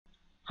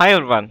Hi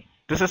everyone,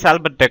 this is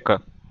Albert Decker.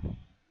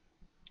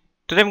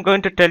 Today I'm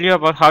going to tell you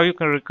about how you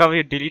can recover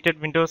your deleted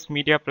Windows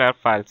Media Player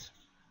files.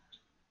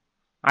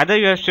 Either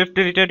you have shift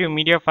deleted your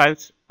media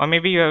files or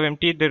maybe you have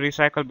emptied the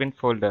recycle bin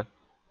folder.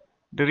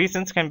 The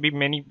reasons can be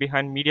many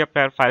behind media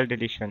player file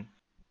deletion.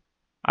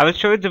 I will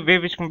show you the way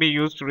which can be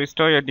used to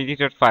restore your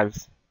deleted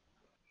files.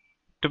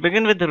 To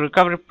begin with the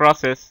recovery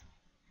process,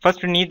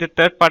 first we need the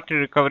third-party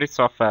recovery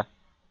software.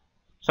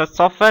 Such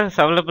software is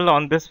available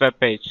on this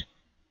webpage.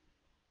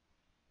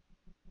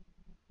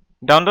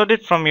 Download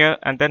it from here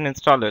and then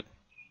install it.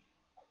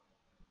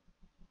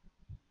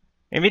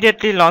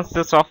 Immediately launch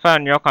the software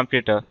on your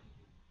computer.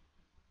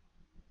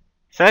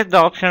 Select the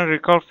option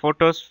Recover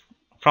Photos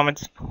from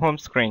its home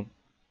screen.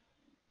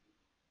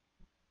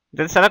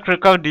 Then select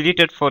Recover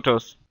Deleted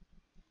Photos.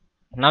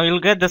 Now you'll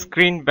get the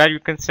screen where you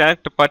can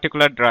select a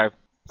particular drive.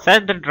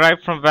 Select the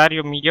drive from where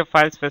your media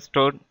files were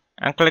stored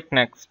and click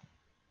Next.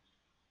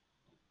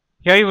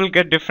 Here you will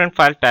get different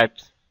file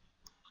types.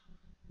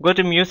 Go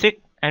to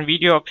Music and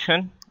Video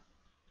option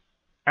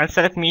and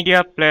select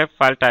Media Player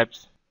file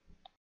types.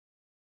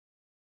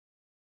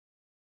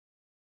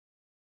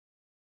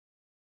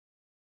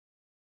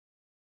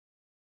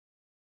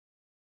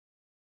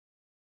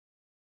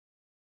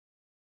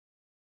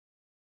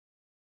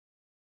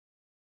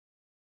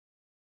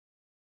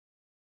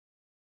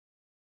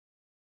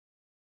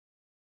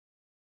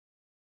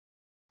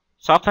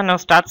 Software now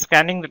starts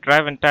scanning the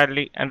drive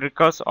entirely and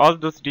recovers all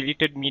those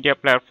deleted media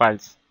player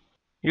files.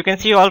 You can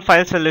see all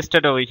files are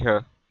listed over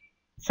here.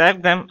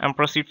 Select them and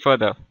proceed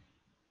further.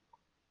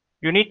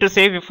 You need to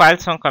save your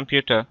files on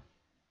computer.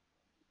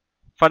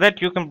 For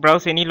that you can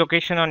browse any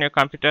location on your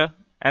computer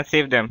and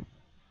save them.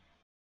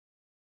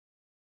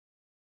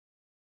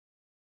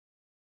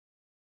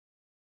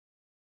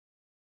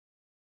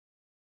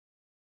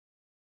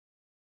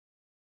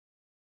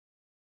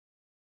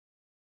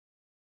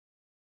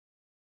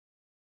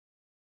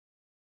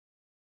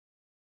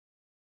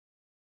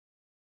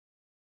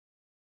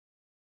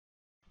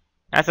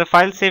 As the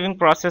file saving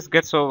process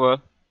gets over,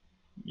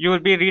 you will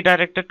be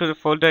redirected to the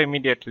folder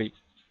immediately.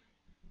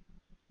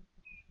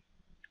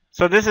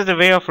 So this is the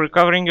way of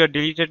recovering your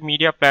deleted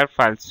media player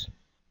files.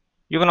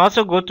 You can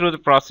also go through the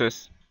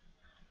process.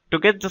 To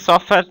get the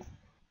software,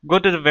 go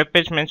to the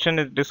webpage mentioned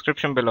in the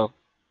description below.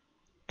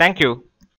 Thank you.